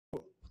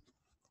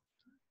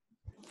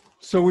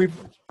So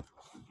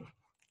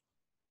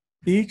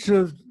each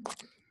of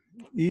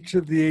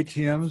the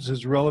ATMs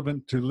is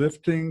relevant to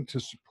lifting, to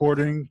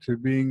supporting, to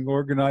being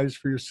organized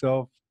for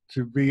yourself,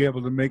 to be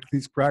able to make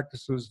these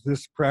practices.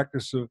 This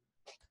practice of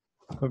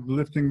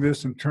lifting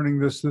this and turning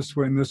this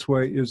way and this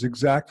way is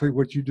exactly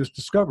what you just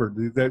discovered,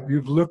 that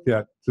you've looked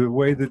at, the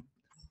way that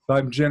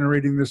I'm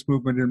generating this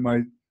movement in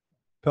my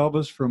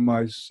pelvis, from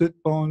my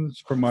sit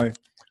bones, from my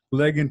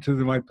leg into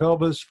my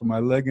pelvis, from my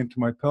leg into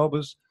my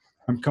pelvis.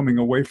 I'm coming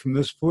away from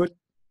this foot,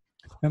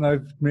 and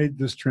I've made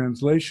this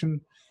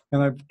translation,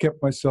 and I've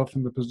kept myself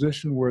in the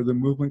position where the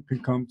movement can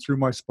come through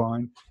my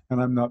spine,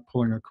 and I'm not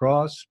pulling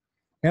across.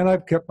 And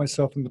I've kept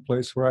myself in the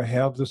place where I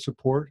have the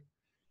support,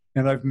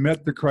 and I've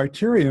met the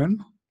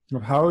criterion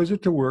of how is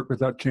it to work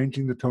without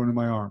changing the tone of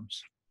my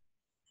arms.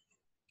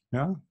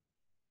 Yeah?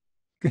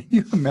 Can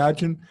you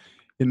imagine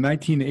in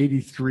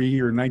 1983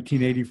 or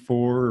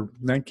 1984 or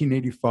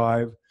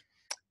 1985,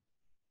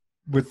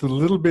 with the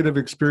little bit of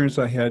experience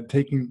I had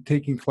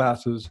taking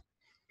classes,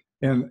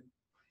 and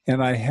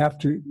I have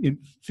to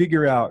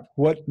figure out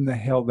what in the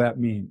hell that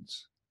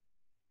means.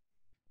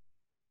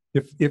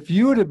 If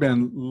you would have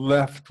been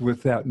left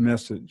with that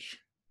message,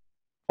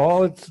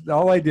 all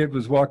I did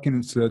was walk in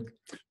and said,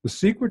 the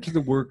secret to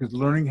the work is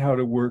learning how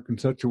to work in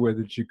such a way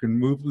that you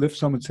can lift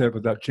someone's head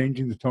without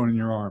changing the tone in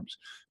your arms.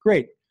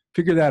 Great,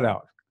 figure that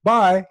out.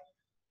 Bye.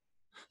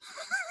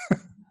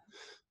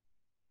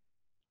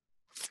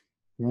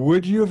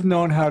 Would you have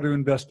known how to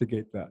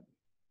investigate that?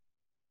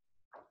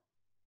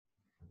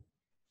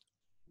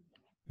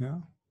 Yeah.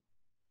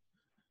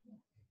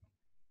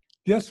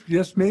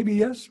 Yes, maybe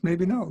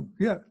no.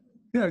 Yeah.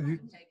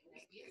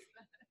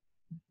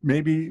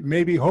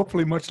 Maybe,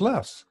 hopefully much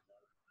less.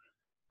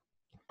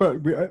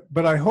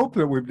 But I hope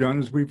that we've done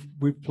is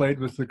we've played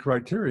with the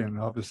criterion,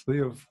 obviously,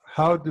 of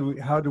how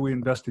do we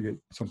investigate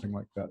something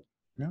like that.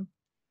 Yeah.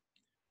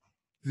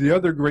 The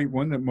other great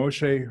one that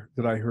Moshe,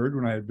 that I heard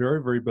when I had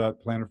very, very bad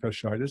plantar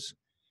fasciitis.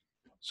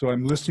 So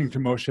I'm listening to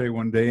Moshe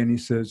one day, and he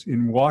says,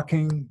 in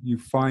walking, you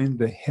find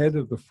the head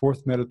of the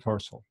fourth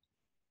metatarsal.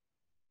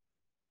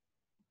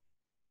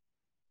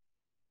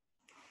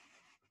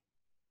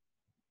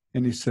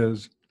 And he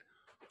says,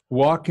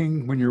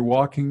 when you're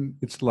walking,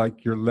 it's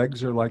like your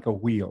legs are like a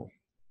wheel.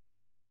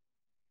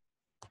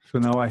 So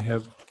now I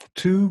have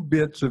two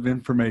bits of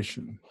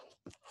information.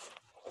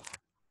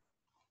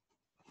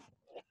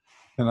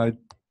 And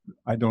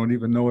I don't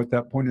even know at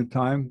that point in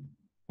time,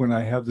 when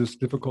I have this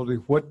difficulty,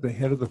 what the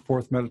head of the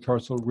fourth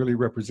metatarsal really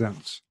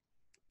represents.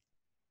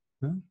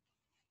 Yeah?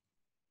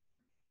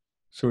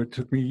 So it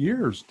took me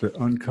years to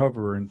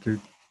uncover and to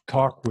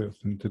talk with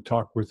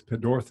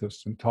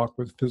pedorthists, and talk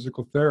with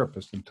physical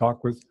therapists, and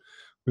talk with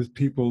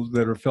people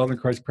that are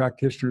Feldenkrais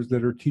practitioners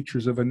that are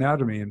teachers of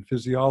anatomy and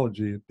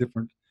physiology at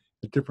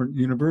different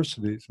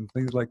universities and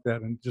things like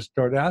that, and just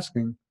start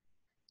asking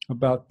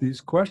about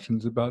these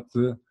questions about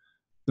the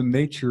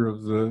nature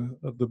of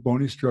the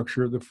bony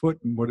structure of the foot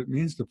and what it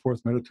means, the fourth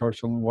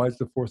metatarsal, and why is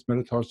the fourth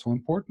metatarsal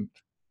important?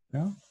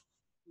 Yeah.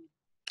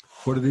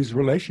 What are these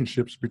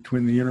relationships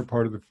between the inner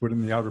part of the foot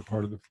and the outer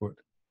part of the foot?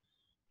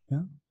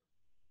 Yeah.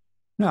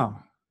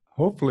 Now,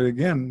 hopefully,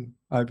 again,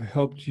 I've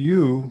helped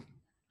you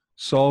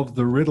solve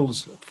the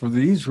riddles for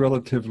these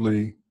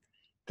relatively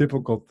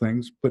difficult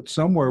things, but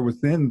somewhere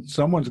within,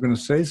 someone's going to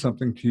say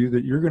something to you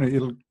that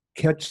it'll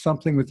catch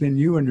something within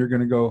you, and you're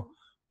going to go,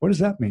 what does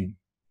that mean?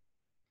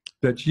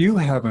 That you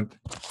haven't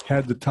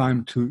had the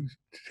time to,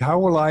 how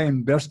will I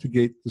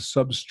investigate the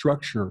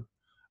substructure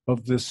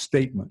of this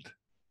statement?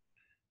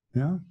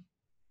 Yeah.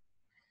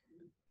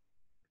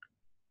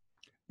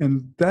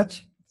 And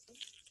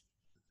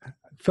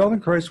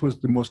Feldenkrais was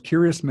the most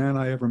curious man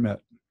I ever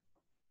met.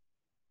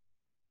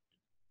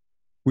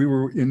 We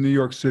were in New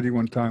York City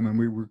one time, and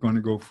we were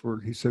going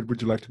to he said,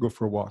 would you like to go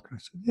for a walk? And I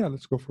said, yeah,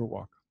 let's go for a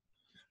walk.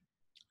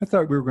 I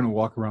thought we were going to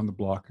walk around the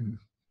block and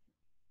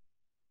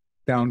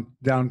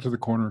down to the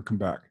corner and come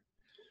back.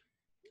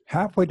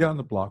 Halfway down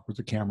the block was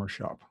a camera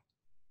shop.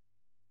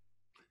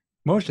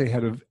 Moshe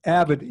had an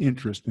avid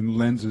interest in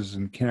lenses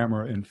and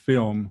camera and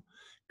film,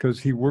 because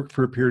he worked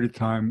for a period of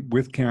time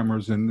with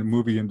cameras in the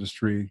movie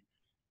industry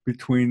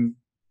between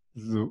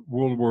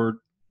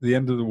the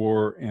end of the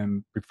war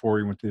and before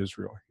he went to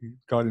Israel. He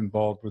got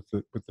involved with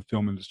the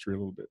film industry a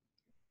little bit.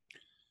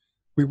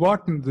 We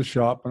walked into the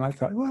shop, and I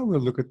thought, well,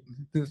 we'll look at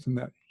this and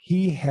that.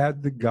 He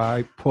had the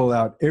guy pull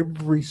out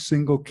every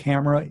single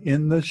camera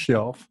in the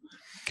shelf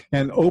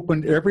and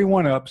opened every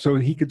one up so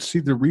he could see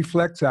the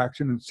reflex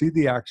action and see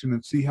the action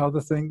and see how the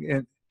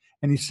thing,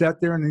 and he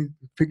sat there and he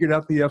figured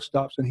out the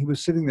f-stops, and he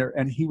was sitting there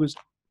and he was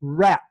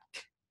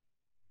wrapped,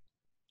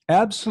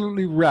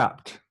 absolutely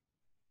wrapped,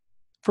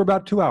 for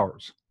about 2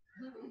 hours.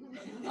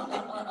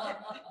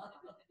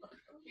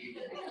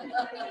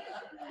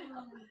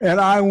 And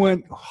I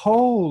went,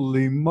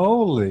 holy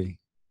moly.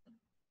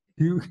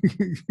 You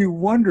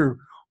wonder,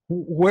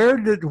 where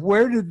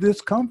did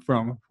this come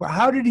from?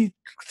 How did he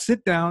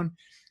sit down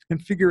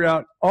and figure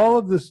out all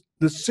of this,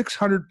 the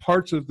 600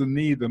 parts of the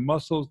knee, the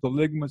muscles, the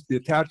ligaments, the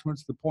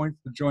attachments, the points,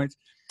 the joints,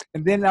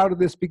 and then out of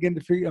this begin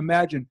to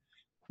imagine,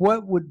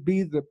 what would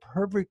be the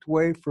perfect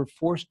way for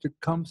force to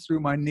come through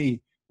my knee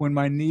when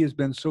my knee has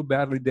been so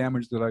badly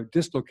damaged that I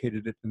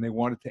dislocated it and they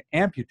wanted to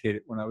amputate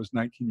it when I was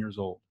 19 years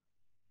old.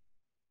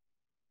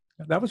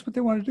 That was what they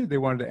wanted to do. They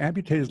wanted to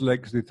amputate his leg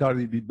because they thought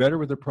he'd be better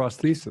with a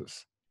prosthesis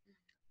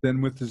than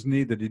with his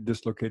knee that he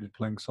dislocated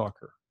playing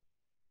soccer.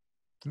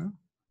 Yeah.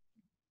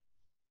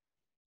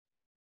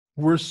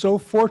 We're so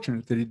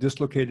fortunate that he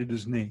dislocated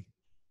his knee.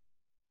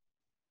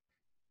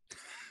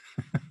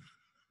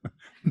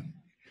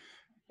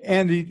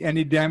 And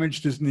he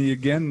damaged his knee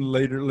again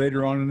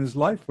later on in his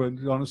life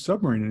on a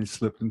submarine, and he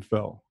slipped and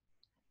fell.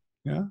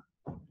 Yeah.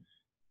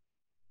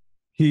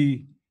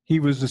 He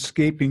was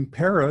escaping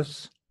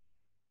Paris,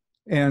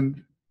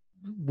 and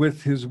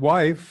with his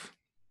wife,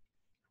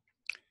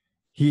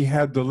 he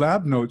had the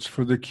lab notes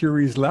for the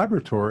Curie's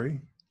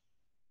laboratory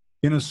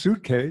in a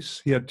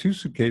suitcase. He had 2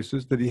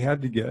 suitcases that he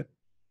had to get.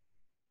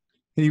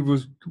 He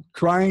was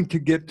trying to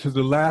get to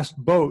the last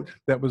boat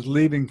that was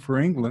leaving for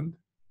England.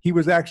 He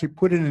was actually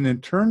put in an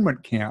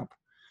internment camp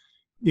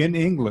in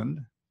England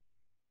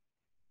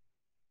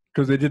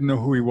because they didn't know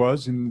who he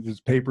was and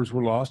his papers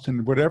were lost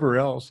and whatever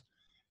else.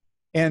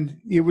 And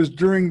it was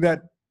during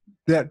that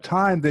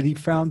time that he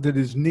found that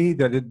his knee,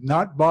 that had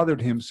not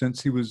bothered him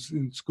since he was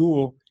in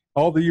school,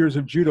 all the years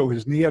of judo,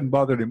 his knee hadn't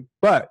bothered him.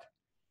 But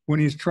when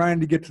he's trying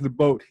to get to the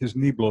boat, his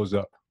knee blows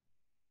up.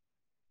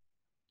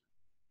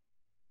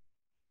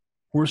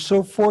 We're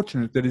so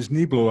fortunate that his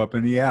knee blew up,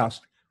 and he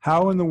asked,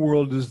 how in the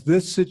world is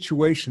this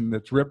situation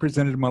that's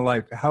represented in my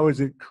life, how is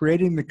it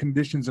creating the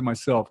conditions in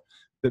myself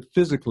that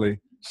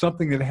physically,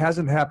 something that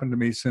hasn't happened to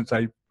me since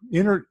I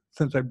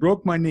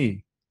broke my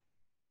knee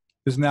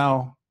is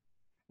now,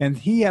 and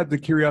he had the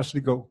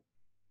curiosity to go,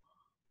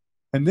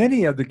 and then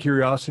he had the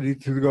curiosity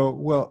to go,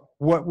 well,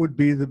 what would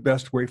be the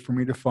best way for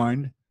me to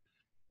find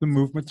the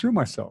movement through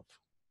myself?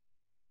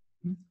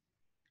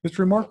 It's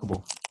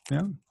remarkable.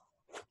 Yeah.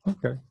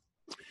 Okay.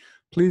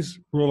 Please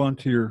roll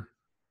onto your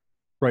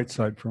right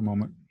side for a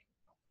moment.